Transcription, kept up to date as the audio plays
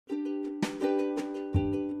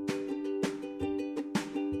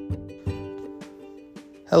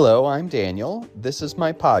Hello, I'm Daniel. This is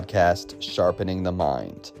my podcast, Sharpening the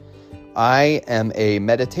Mind. I am a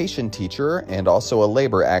meditation teacher and also a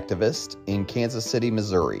labor activist in Kansas City,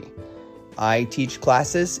 Missouri. I teach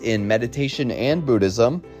classes in meditation and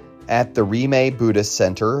Buddhism at the Rimei Buddhist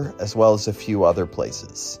Center, as well as a few other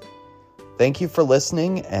places. Thank you for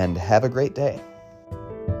listening and have a great day.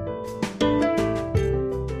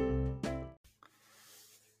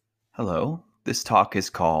 Hello. This talk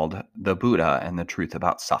is called The Buddha and the Truth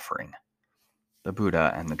About Suffering. The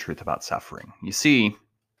Buddha and the Truth About Suffering. You see,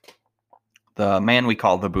 the man we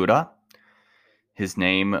call the Buddha, his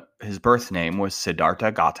birth name was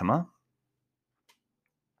Siddhartha Gautama.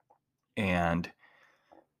 And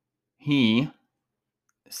he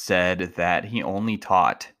said that he only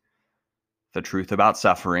taught the truth about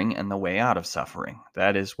suffering and the way out of suffering.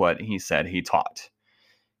 That is what he said he taught.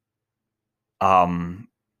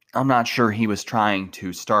 I'm not sure he was trying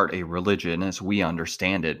to start a religion as we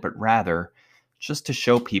understand it, but rather just to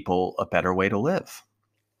show people a better way to live.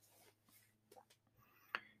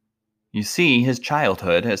 You see, his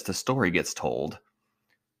childhood, as the story gets told,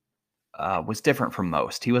 was different from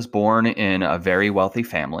most. He was born in a very wealthy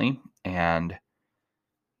family, and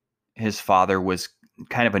his father was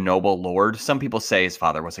kind of a noble lord. Some people say his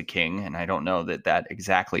father was a king, and I don't know that that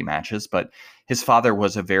exactly matches, but his father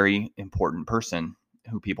was a very important person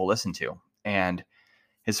who people listen to. And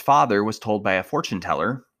his father was told by a fortune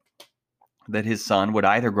teller that his son would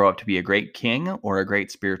either grow up to be a great king or a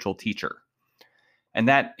great spiritual teacher. And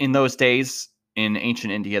that in those days in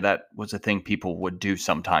ancient India, that was a thing people would do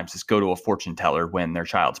sometimes, is go to a fortune teller when their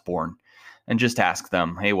child's born and just ask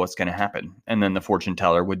them, hey, what's going to happen? And then the fortune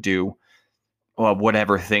teller would do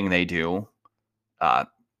whatever thing they do,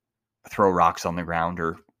 throw rocks on the ground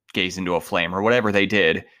or gaze into a flame or whatever they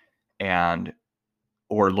did,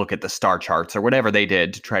 or look at the star charts or whatever they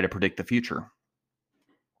did to try to predict the future.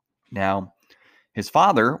 Now, his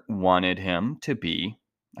father wanted him to be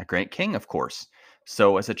a great king, of course.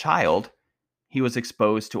 So as a child, he was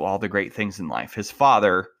exposed to all the great things in life. His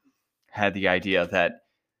father had the idea that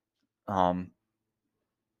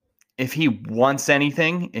if he wants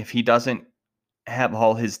anything, if he doesn't have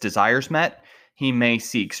all his desires met, he may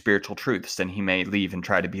seek spiritual truths and he may leave and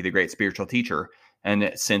try to be the great spiritual teacher.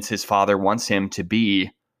 And since his father wants him to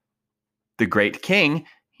be the great king,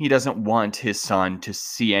 he doesn't want his son to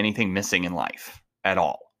see anything missing in life at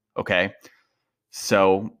all. Okay?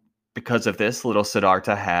 So because of this, little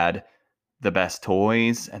Siddhartha had the best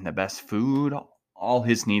toys and the best food. All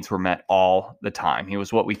his needs were met all the time. He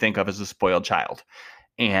was what we think of as a spoiled child.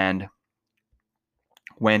 And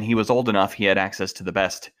when he was old enough, he had access to the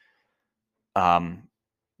best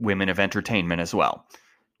women of entertainment as well.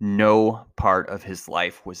 No part of his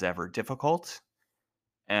life was ever difficult,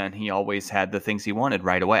 and he always had the things he wanted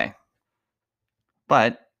right away.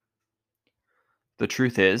 But the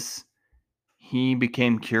truth is, he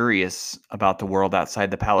became curious about the world outside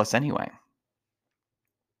the palace anyway.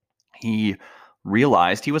 He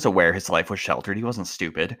realized, he was aware his life was sheltered, he wasn't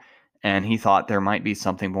stupid, and he thought there might be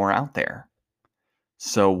something more out there.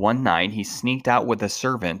 So one night, he sneaked out with a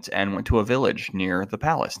servant and went to a village near the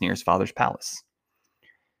palace, near his father's palace.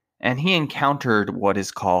 And he encountered what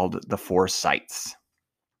is called the four sights.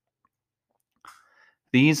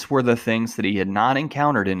 These were the things that he had not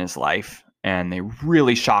encountered in his life, and they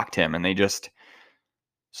really shocked him, and they just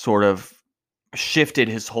sort of shifted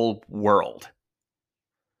his whole world.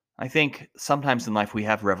 I think sometimes in life we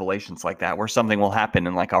have revelations like that, where something will happen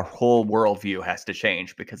and like our whole worldview has to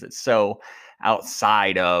change because it's so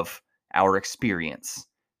outside of our experience.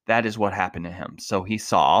 That is what happened to him. So he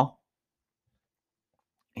saw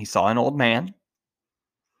an old man,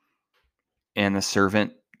 and the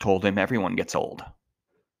servant told him everyone gets old.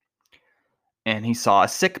 And he saw a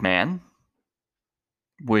sick man,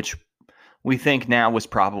 which we think now was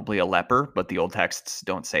probably a leper, but the old texts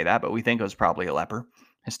don't say that, but we think it was probably a leper.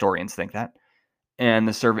 Historians think that. And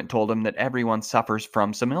the servant told him that everyone suffers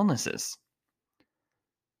from some illnesses.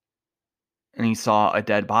 And he saw a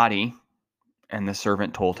dead body, and the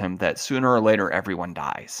servant told him that sooner or later everyone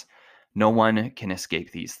dies. No one can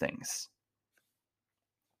escape these things.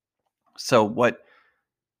 So what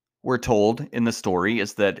we're told in the story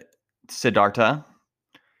is that Siddhartha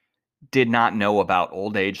did not know about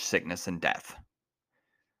old age, sickness, and death.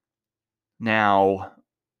 Now,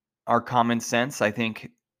 our common sense, I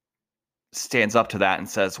think, stands up to that and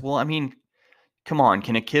says, well, I mean, come on,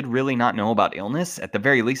 can a kid really not know about illness? At the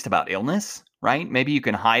very least about illness, right? Maybe you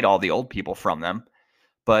can hide all the old people from them,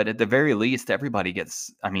 but at the very least, everybody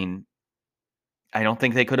gets, I don't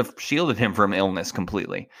think they could have shielded him from illness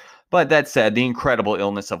completely. But that said, the incredible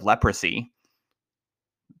illness of leprosy,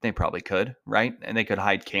 They probably could, right? And they could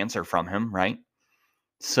hide cancer from him, right?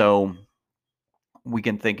 So we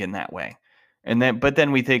can think in that way. But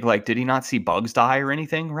then we think, like, did he not see bugs die or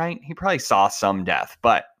anything, right? He probably saw some death,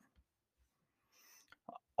 but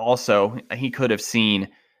also he could have seen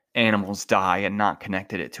animals die and not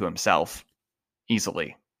connected it to himself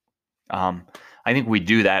easily. I think we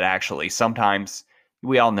do that actually. Sometimes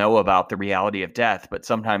we all know about the reality of death, but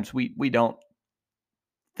sometimes we don't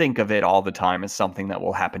think of it all the time as something that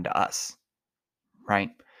will happen to us, right?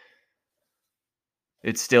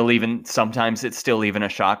 Sometimes it's still even a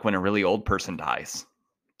shock when a really old person dies.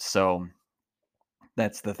 So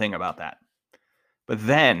that's the thing about that. But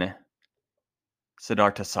then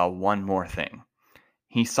Siddhartha saw one more thing.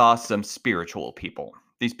 He saw some spiritual people.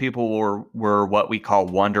 These people were what we call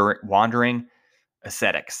wandering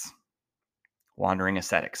ascetics. Wandering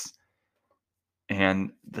ascetics.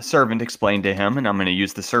 And the servant explained to him, and I'm going to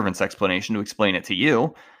use the servant's explanation to explain it to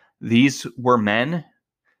you. These were men,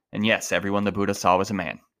 and yes, everyone the Buddha saw was a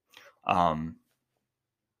man. I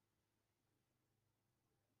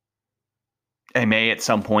may at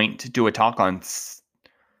some point do a talk on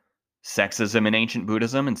sexism in ancient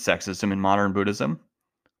Buddhism and sexism in modern Buddhism,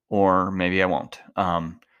 or maybe I won't.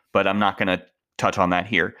 But I'm not going to touch on that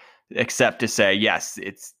here, except to say, yes,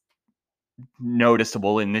 it's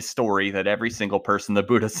noticeable in this story that every single person the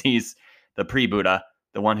Buddha sees, the pre-Buddha,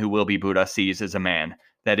 the one who will be Buddha, sees as a man.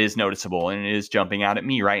 That is noticeable, and it is jumping out at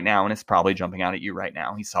me right now, and it's probably jumping out at you right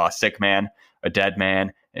now. He saw a sick man, a dead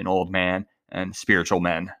man, an old man, and spiritual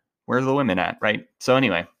men. Where are the women at, right? So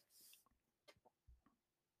anyway,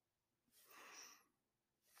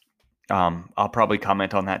 I'll probably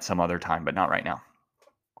comment on that some other time, but not right now.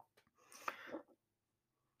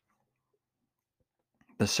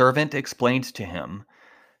 The servant explained to him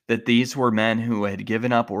that these were men who had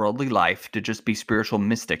given up worldly life to just be spiritual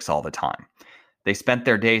mystics all the time. They spent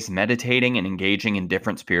their days meditating and engaging in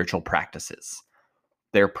different spiritual practices.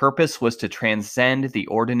 Their purpose was to transcend the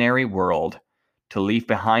ordinary world, to leave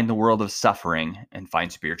behind the world of suffering and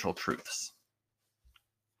find spiritual truths.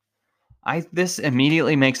 This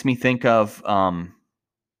immediately makes me think of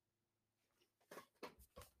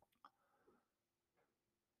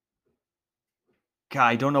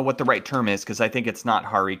I don't know what the right term is because I think it's not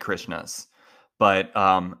Hare Krishnas, but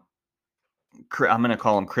I'm going to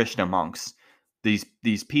call them Krishna monks.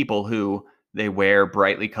 These people who they wear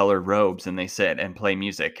brightly colored robes and they sit and play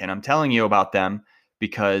music. And I'm telling you about them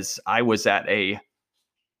because I was at a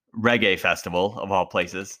reggae festival of all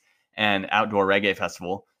places, an outdoor reggae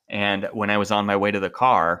festival. And when I was on my way to the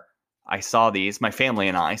car, I saw my family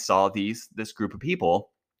and I saw this group of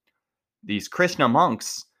people, these Krishna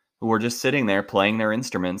monks who were just sitting there playing their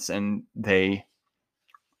instruments, and they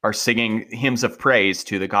are singing hymns of praise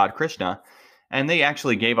to the god Krishna. And they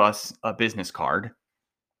actually gave us a business card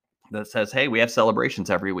that says, hey, we have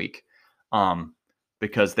celebrations every week,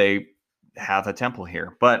 because they have a temple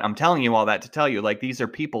here. But I'm telling you all that to tell you, like, these are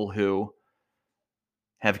people who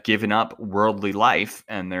have given up worldly life,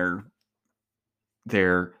 and they're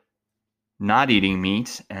not eating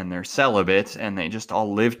meat, and they're celibate, and they just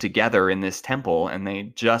all live together in this temple, and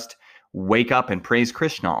they just wake up and praise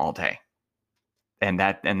Krishna all day. And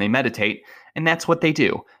they meditate, and that's what they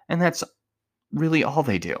do. And that's really all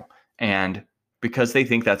they do. And because they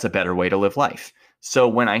think that's a better way to live life. So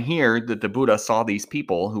when I hear that the Buddha saw these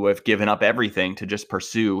people who have given up everything to just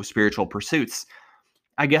pursue spiritual pursuits,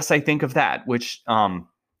 I guess I think of that, which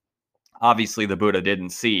obviously the Buddha didn't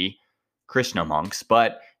see Krishna monks,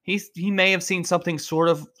 but he may have seen something sort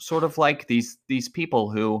of like these people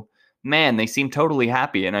who, man, they seem totally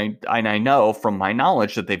happy, and I know from my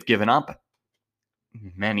knowledge that they've given up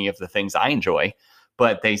many of the things I enjoy,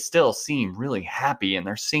 but they still seem really happy, and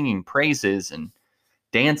they're singing praises and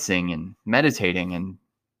dancing and meditating,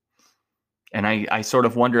 and I sort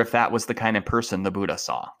of wonder if that was the kind of person the Buddha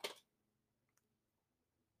saw.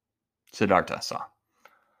 Siddhartha saw.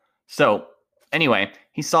 So anyway,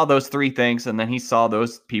 he saw those three things, and then he saw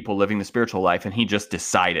those people living the spiritual life, and he just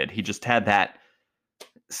decided. He just had that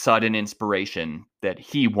sudden inspiration that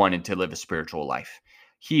he wanted to live a spiritual life.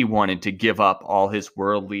 He wanted to give up all his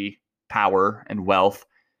worldly power and wealth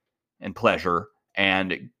and pleasure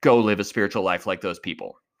and go live a spiritual life like those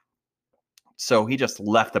people. So he just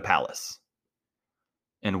left the palace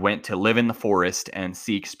and went to live in the forest and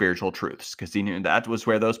seek spiritual truths, because he knew that was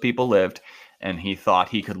where those people lived, and he thought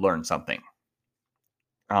he could learn something.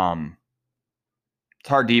 It's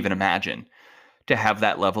hard to even imagine to have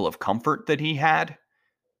that level of comfort that he had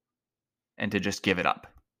and to just give it up.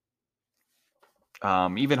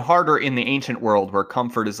 Even harder in the ancient world, where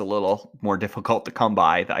comfort is a little more difficult to come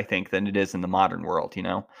by, I think, than it is in the modern world, you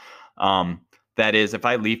know? That is, if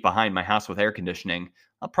I leave behind my house with air conditioning,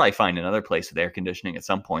 I'll probably find another place with air conditioning at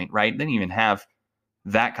some point, right? They didn't even have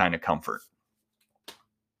that kind of comfort.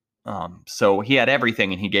 So he had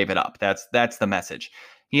everything and he gave it up. That's the message.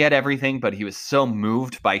 He had everything, but he was so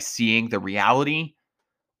moved by seeing the reality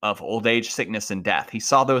of old age, sickness, and death. He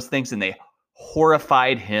saw those things and they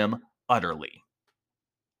horrified him utterly.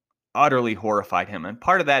 Utterly horrified him. And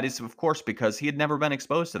part of that is, of course, because he had never been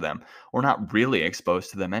exposed to them, or not really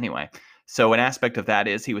exposed to them anyway. So an aspect of that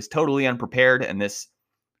is he was totally unprepared, and this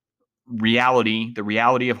reality, the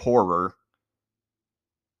reality of horror,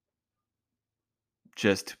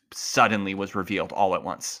 just suddenly was revealed all at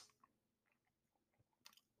once.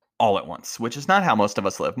 All at once, which is not how most of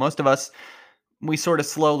us live. Most of us, we sort of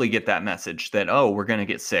slowly get that message that, oh, we're going to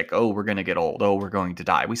get sick. Oh, we're going to get old. Oh, we're going to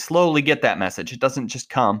die. We slowly get that message. It doesn't just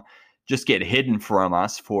get hidden from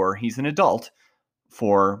us for he's an adult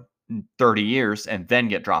for 30 years and then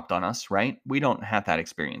get dropped on us, right? We don't have that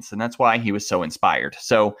experience. And that's why he was so inspired.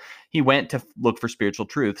 So he went to look for spiritual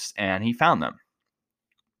truths and he found them.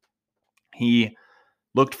 He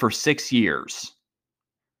looked for 6 years.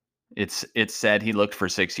 It's said he looked for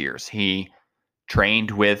 6 years. He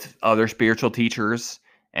trained with other spiritual teachers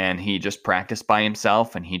and he just practiced by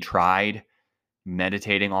himself, and he tried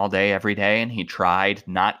meditating all day, every day, and he tried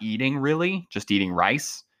not eating really, just eating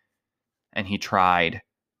rice. And he tried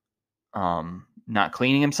not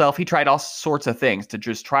cleaning himself. He tried all sorts of things to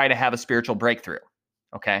just try to have a spiritual breakthrough.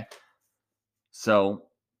 Okay. So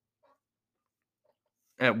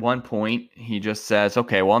at one point he just says,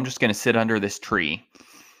 okay, well, I'm just going to sit under this tree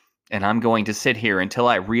and I'm going to sit here until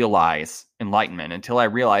I realize enlightenment, until I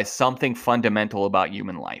realize something fundamental about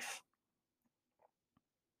human life.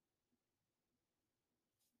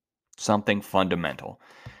 Something fundamental.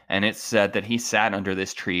 And it's said that he sat under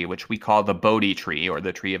this tree, which we call the Bodhi tree, or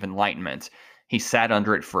the tree of enlightenment. He sat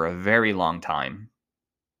under it for a very long time.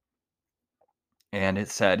 And it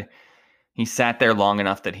said he sat there long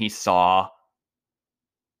enough that he saw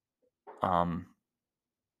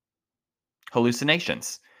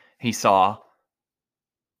hallucinations. He saw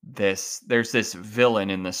there's this villain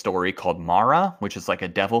in the story called Mara, which is like a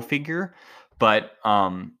devil figure, but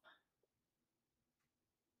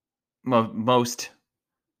most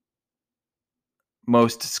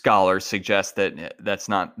scholars suggest that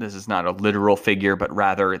this is not a literal figure, but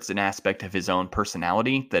rather it's an aspect of his own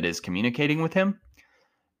personality that is communicating with him.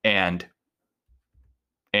 And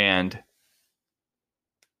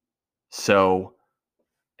so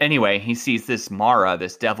anyway, he sees this Mara,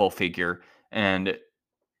 this devil figure, and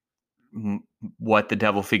what the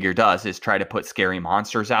devil figure does is try to put scary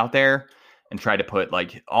monsters out there and try to put,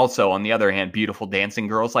 like, also on the other hand, beautiful dancing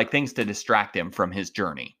girls, like things to distract him from his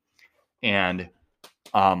journey. And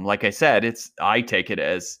like I said, I take it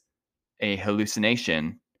as a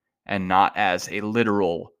hallucination and not as a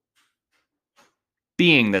literal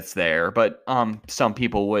being that's there. But some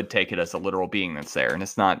people would take it as a literal being that's there, and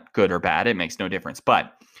it's not good or bad. It makes no difference.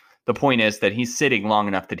 But the point is that he's sitting long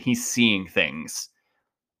enough that he's seeing things,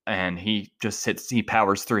 and he just sits, he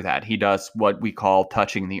powers through that. He does what we call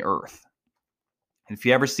touching the earth. And if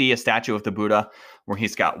you ever see a statue of the Buddha where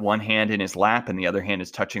he's got one hand in his lap and the other hand is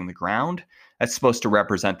touching the ground, that's supposed to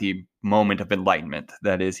represent the moment of enlightenment.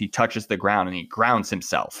 That is, he touches the ground and he grounds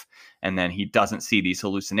himself, and then he doesn't see these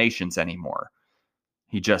hallucinations anymore.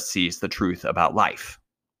 He just sees the truth about life.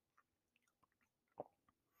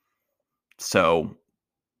 So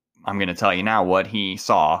I'm going to tell you now what he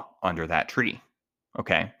saw under that tree.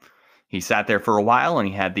 Okay. He sat there for a while and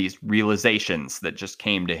he had these realizations that just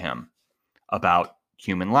came to him about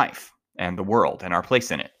human life and the world and our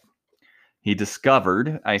place in it. He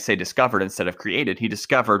discovered, I say discovered instead of created, he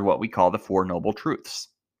discovered what we call the Four Noble Truths.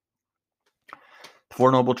 The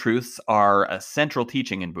Four Noble Truths are a central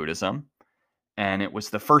teaching in Buddhism, and it was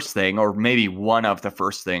the first thing, or maybe one of the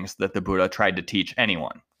first things, that the Buddha tried to teach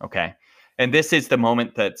anyone, okay? And this is the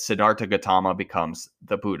moment that Siddhartha Gautama becomes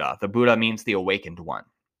the Buddha. The Buddha means the awakened one.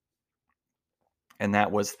 And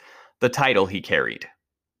that was the title he carried.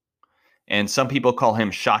 And some people call him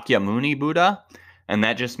Shakyamuni Buddha, and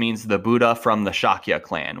that just means the Buddha from the Shakya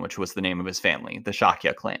clan, which was the name of his family, the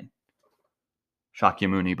Shakya clan.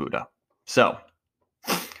 Shakyamuni Buddha. So,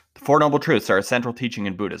 the Four Noble Truths are a central teaching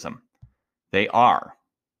in Buddhism. They are,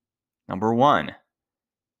 number 1,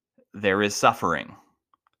 there is suffering.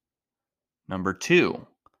 Number 2,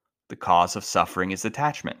 the cause of suffering is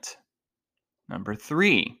attachment. Number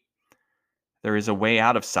 3, there is a way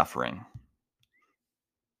out of suffering.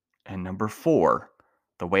 And number 4,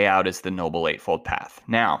 the way out is the Noble Eightfold Path.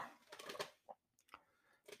 Now,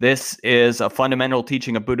 this is a fundamental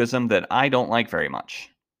teaching of Buddhism that I don't like very much.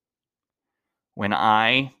 When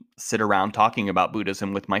I sit around talking about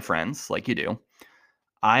Buddhism with my friends, like you do,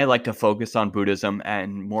 I like to focus on Buddhism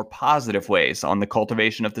in more positive ways, on the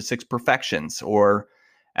cultivation of the six perfections, or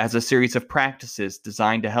as a series of practices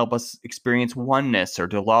designed to help us experience oneness or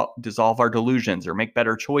dissolve our delusions or make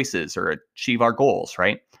better choices or achieve our goals,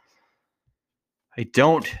 right? I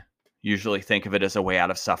don't usually think of it as a way out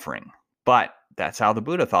of suffering, but that's how the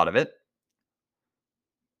Buddha thought of it.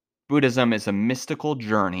 Buddhism is a mystical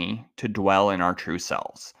journey to dwell in our true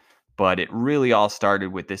selves, but it really all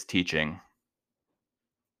started with this teaching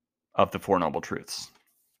of the Four Noble Truths.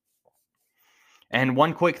 And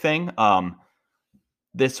one quick thing,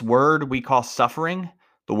 this word we call suffering,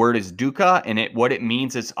 the word is dukkha, and what it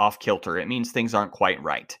means is off kilter. It means things aren't quite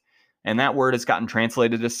right. And that word has gotten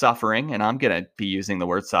translated as suffering, and I'm going to be using the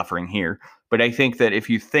word suffering here. But I think that if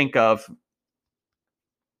you think of,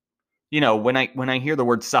 when I hear the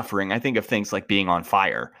word suffering, I think of things like being on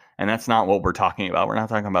fire. And that's not what we're talking about. We're not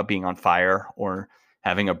talking about being on fire or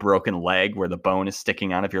having a broken leg where the bone is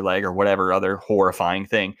sticking out of your leg or whatever other horrifying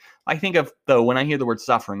thing. I think of, though, when I hear the word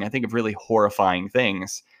suffering, I think of really horrifying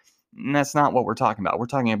things. And that's not what we're talking about. We're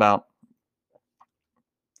talking about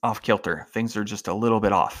off kilter. Things are just a little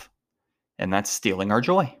bit off. And that's stealing our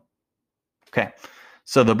joy. Okay.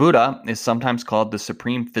 So the Buddha is sometimes called the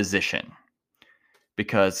supreme physician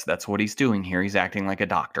because that's what he's doing here. He's acting like a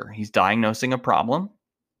doctor. He's diagnosing a problem,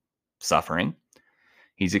 suffering.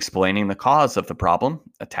 He's explaining the cause of the problem,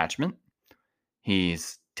 attachment.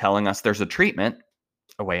 He's telling us there's a treatment,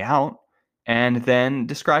 a way out, and then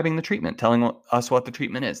describing the treatment, telling us what the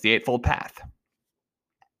treatment is, the Eightfold Path.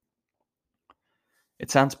 It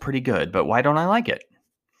sounds pretty good, but why don't I like it?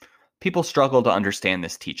 People struggle to understand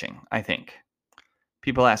this teaching, I think.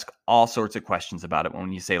 People ask all sorts of questions about it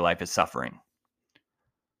when you say life is suffering.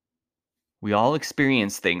 We all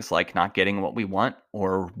experience things like not getting what we want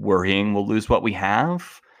or worrying we'll lose what we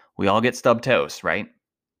have. We all get stubbed toes, right?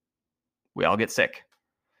 We all get sick.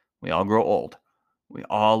 We all grow old. We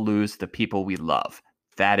all lose the people we love.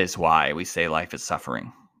 That is why we say life is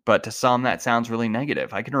suffering. But to some, that sounds really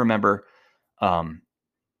negative. I can remember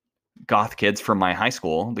goth kids from my high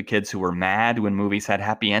school, the kids who were mad when movies had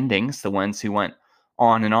happy endings, the ones who went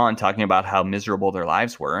on and on talking about how miserable their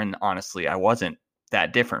lives were. And honestly, I wasn't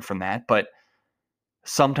that different from that. But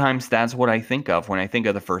sometimes that's what I think of when I think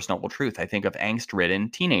of the First Noble Truth. I think of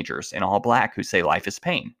angst-ridden teenagers in all black who say life is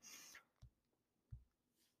pain.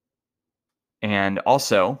 And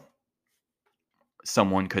also,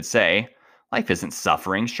 someone could say, life isn't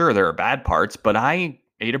suffering. Sure, there are bad parts, but I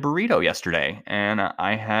ate a burrito yesterday and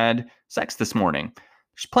I had sex this morning.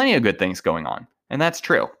 There's plenty of good things going on. And that's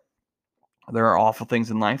true. There are awful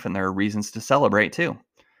things in life and there are reasons to celebrate too.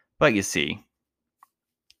 But you see,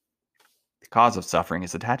 the cause of suffering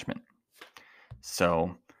is attachment.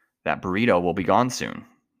 So that burrito will be gone soon.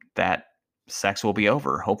 That sex will be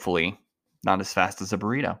over, hopefully not as fast as a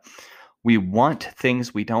burrito. We want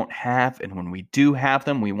things we don't have, and when we do have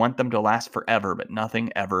them, we want them to last forever, but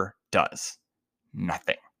nothing ever does.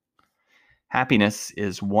 Nothing. Happiness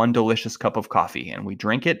is one delicious cup of coffee, and we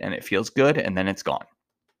drink it, and it feels good, and then it's gone.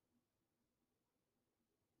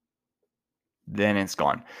 Then it's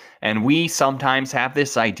gone. And we sometimes have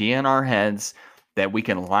this idea in our heads that we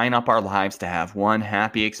can line up our lives to have one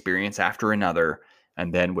happy experience after another,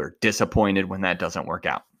 and then we're disappointed when that doesn't work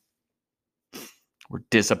out. We're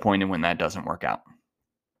disappointed when that doesn't work out.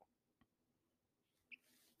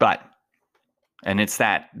 And it's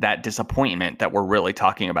that disappointment that we're really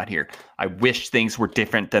talking about here. I wish things were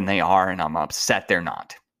different than they are, and I'm upset they're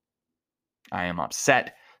not. I am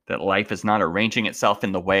upset that life is not arranging itself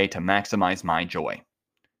in the way to maximize my joy,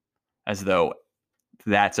 as though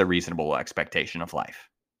that's a reasonable expectation of life.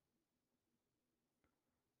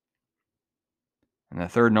 And the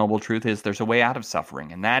third noble truth is there's a way out of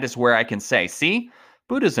suffering. And that is where I can say, see,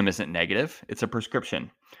 Buddhism isn't negative. It's a prescription.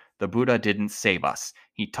 The Buddha didn't save us.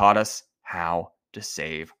 He taught us how to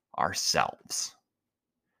save ourselves.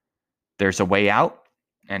 There's a way out,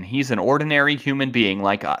 and he's an ordinary human being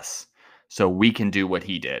like us. So we can do what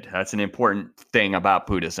he did. That's an important thing about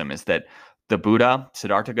Buddhism, is that the Buddha,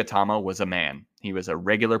 Siddhartha Gautama, was a man. He was a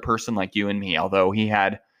regular person like you and me. Although he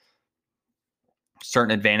had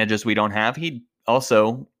certain advantages we don't have,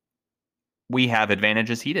 we have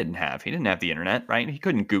advantages he didn't have. He didn't have the internet, right? He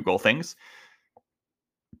couldn't Google things.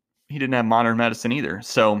 He didn't have modern medicine either.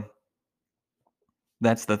 So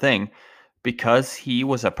that's the thing. Because he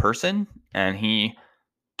was a person and he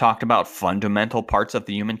talked about fundamental parts of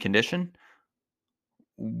the human condition,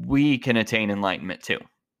 we can attain enlightenment too.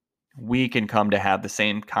 We can come to have the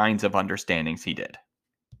same kinds of understandings he did.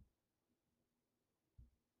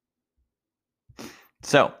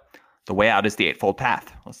 So, The way out is the Eightfold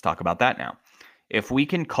Path. Let's talk about that now. If we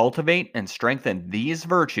can cultivate and strengthen these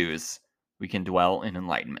virtues, we can dwell in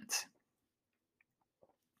enlightenment.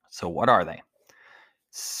 So what are they?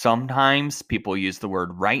 Sometimes people use the word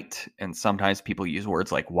right, and sometimes people use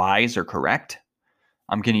words like wise or correct.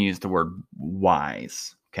 I'm going to use the word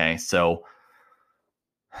wise. Okay, so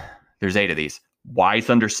there's 8 of these. Wise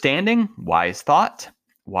understanding, wise thought,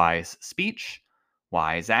 wise speech,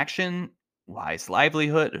 wise action, wise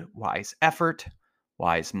livelihood, wise effort,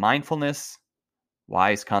 wise mindfulness,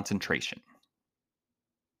 wise concentration.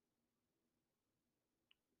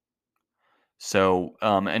 So,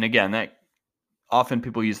 and again, that often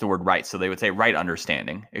people use the word right, so they would say right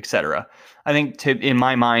understanding, etc. I think in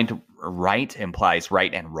my mind, right implies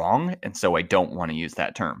right and wrong, and so I don't want to use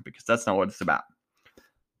that term because that's not what it's about.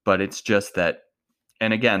 But it's just that,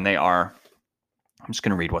 and again, they are, I'm just going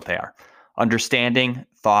to read what they are. Understanding,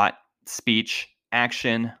 thought, speech,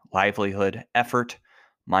 action, livelihood, effort,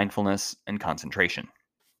 mindfulness, and concentration.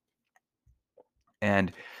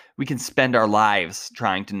 And we can spend our lives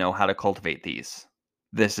trying to know how to cultivate these.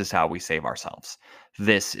 This is how we save ourselves.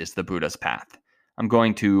 This is the Buddha's path. I'm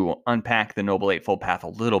going to unpack the Noble Eightfold Path a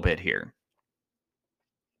little bit here.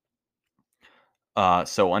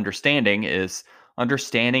 So understanding is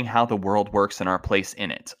understanding how the world works and our place in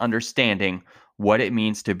it. Understanding what it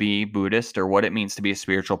means to be Buddhist or what it means to be a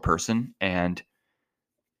spiritual person, and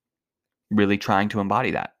really trying to embody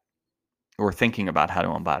that, or thinking about how to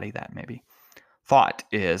embody that maybe. Thought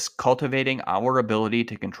is cultivating our ability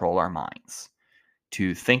to control our minds,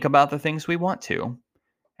 to think about the things we want to,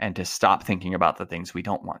 and to stop thinking about the things we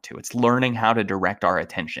don't want to. It's learning how to direct our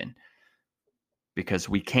attention, because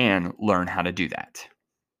we can learn how to do that.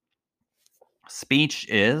 Speech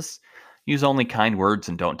is use only kind words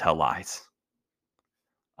and don't tell lies.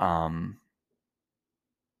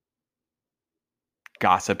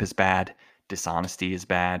 Gossip is bad. Dishonesty is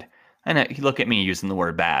bad. And look at me using the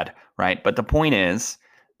word bad, right? But the point is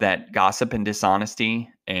that gossip and dishonesty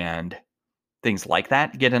and things like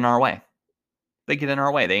that get in our way. They get in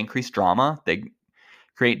our way. They increase drama. They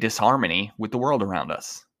create disharmony with the world around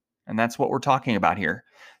us. And that's what we're talking about here.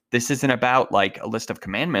 This isn't about like a list of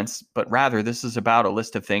commandments, but rather this is about a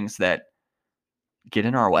list of things that get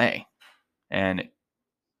in our way and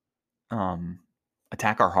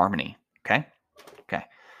attack our harmony. Okay.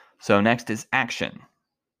 So next is action.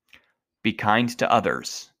 Be kind to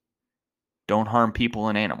others. Don't harm people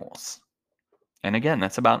and animals. And again,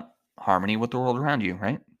 that's about harmony with the world around you,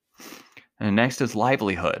 right? And next is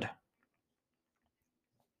livelihood.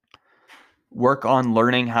 Work on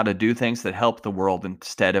learning how to do things that help the world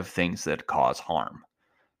instead of things that cause harm.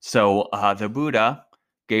 So the Buddha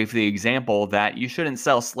gave the example that you shouldn't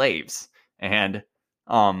sell slaves. And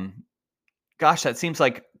gosh, that seems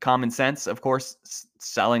like common sense. Of course,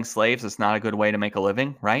 selling slaves is not a good way to make a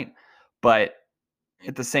living, right? But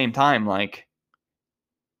at the same time, like,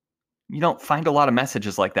 you don't find a lot of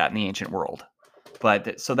messages like that in the ancient world.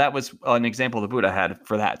 But so that was an example the Buddha had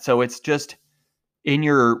for that. So it's just in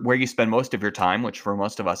where you spend most of your time, which for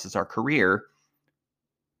most of us is our career,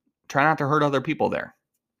 try not to hurt other people there.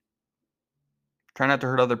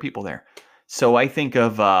 So I think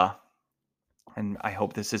of, and I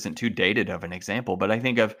hope this isn't too dated of an example, but I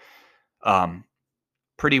think of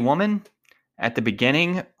Pretty Woman. At the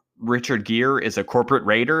beginning, Richard Gere is a corporate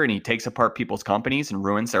raider and he takes apart people's companies and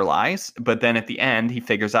ruins their lives. But then at the end, he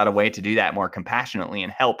figures out a way to do that more compassionately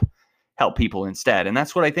and help people instead. And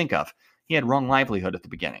that's what I think of. He had wrong livelihood at the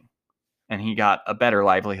beginning, and he got a better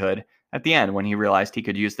livelihood at the end when he realized he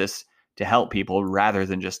could use this to help people rather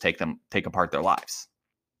than just take apart their lives.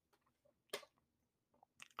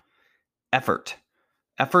 Effort.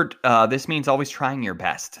 This means always trying your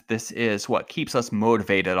best. This is what keeps us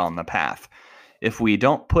motivated on the path. If we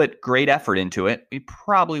don't put great effort into it, we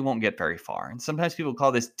probably won't get very far. And sometimes people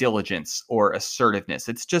call this diligence or assertiveness.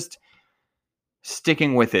 It's just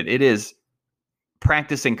sticking with it. It is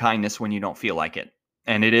practicing kindness when you don't feel like it.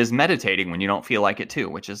 And it is meditating when you don't feel like it too,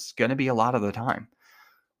 which is going to be a lot of the time.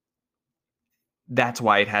 That's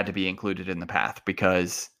why it had to be included in the path,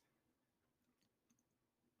 because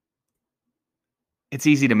it's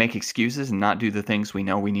easy to make excuses and not do the things we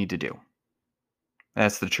know we need to do.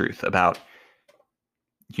 That's the truth about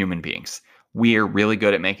human beings. We are really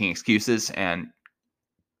good at making excuses and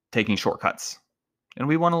taking shortcuts. And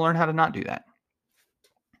we want to learn how to not do that.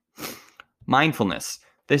 Mindfulness.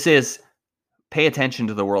 This is pay attention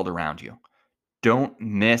to the world around you. Don't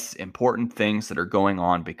miss important things that are going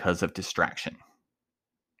on because of distraction.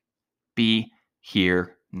 Be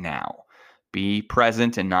here now. Be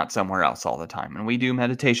present and not somewhere else all the time. And we do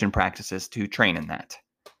meditation practices to train in that.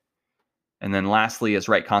 And then lastly is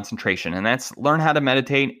right concentration. And that's learn how to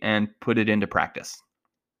meditate and put it into practice.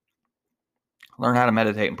 Learn how to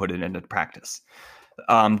meditate and put it into practice.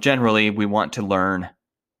 Generally, we want to learn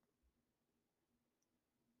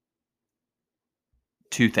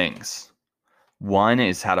two things. One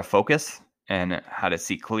is how to focus and how to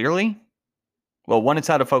see clearly. Well, one is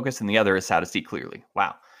how to focus and the other is how to see clearly.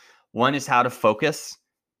 Wow. One is how to focus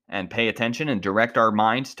and pay attention and direct our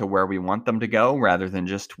minds to where we want them to go rather than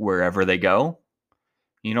just wherever they go.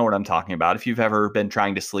 You know what I'm talking about. If you've ever been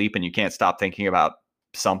trying to sleep and you can't stop thinking about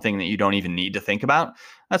something that you don't even need to think about,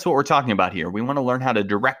 that's what we're talking about here. We want to learn how to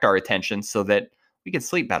direct our attention so that we can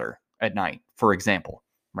sleep better at night, for example,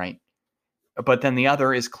 right? But then the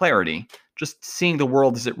other is clarity, just seeing the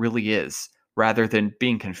world as it really is, rather than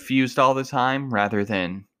being confused all the time, rather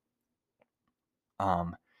than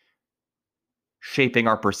shaping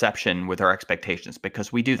our perception with our expectations,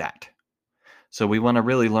 because we do that. So we want to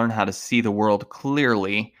really learn how to see the world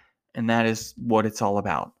clearly, and that is what it's all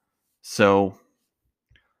about. So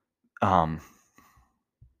that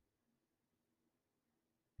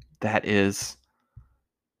is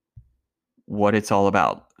what it's all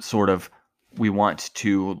about. Sort of, we want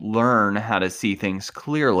to learn how to see things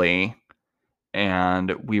clearly,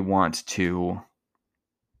 and we want to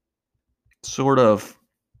sort of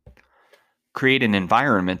create an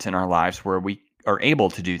environment in our lives where we are able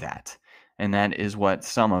to do that. And that is what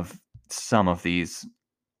some of these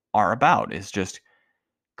are about, is just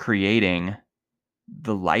creating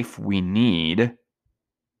the life we need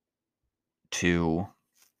to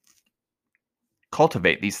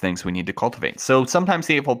cultivate these things we need to cultivate. So sometimes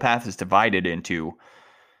the Eightfold Path is divided into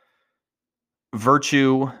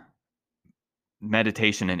virtue,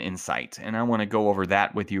 meditation, and insight. And I want to go over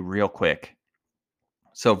that with you real quick.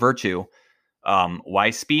 So virtue,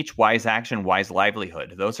 wise speech, wise action, wise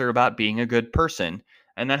livelihood. Those are about being a good person.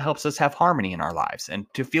 And that helps us have harmony in our lives and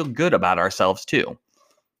to feel good about ourselves too.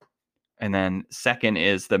 And then second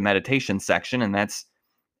is the meditation section, and that's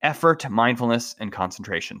effort, mindfulness, and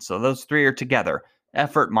concentration. So those three are together.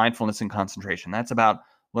 Effort, mindfulness, and concentration. That's about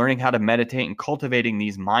learning how to meditate and cultivating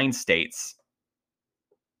these mind states.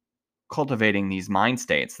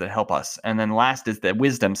 That help us. And then last is the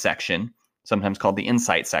wisdom section, sometimes called the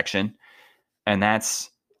insight section. And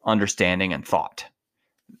that's understanding and thought.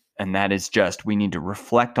 And that is just, we need to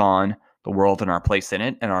reflect on the world and our place in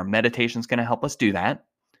it. And our meditation is going to help us do that.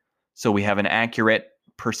 So we have an accurate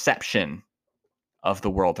perception of the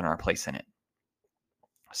world and our place in it.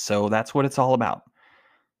 So that's what it's all about.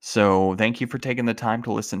 So thank you for taking the time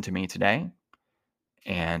to listen to me today,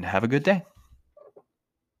 and have a good day.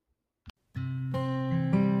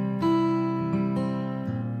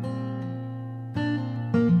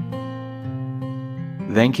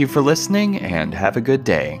 Thank you for listening, and have a good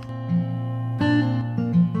day.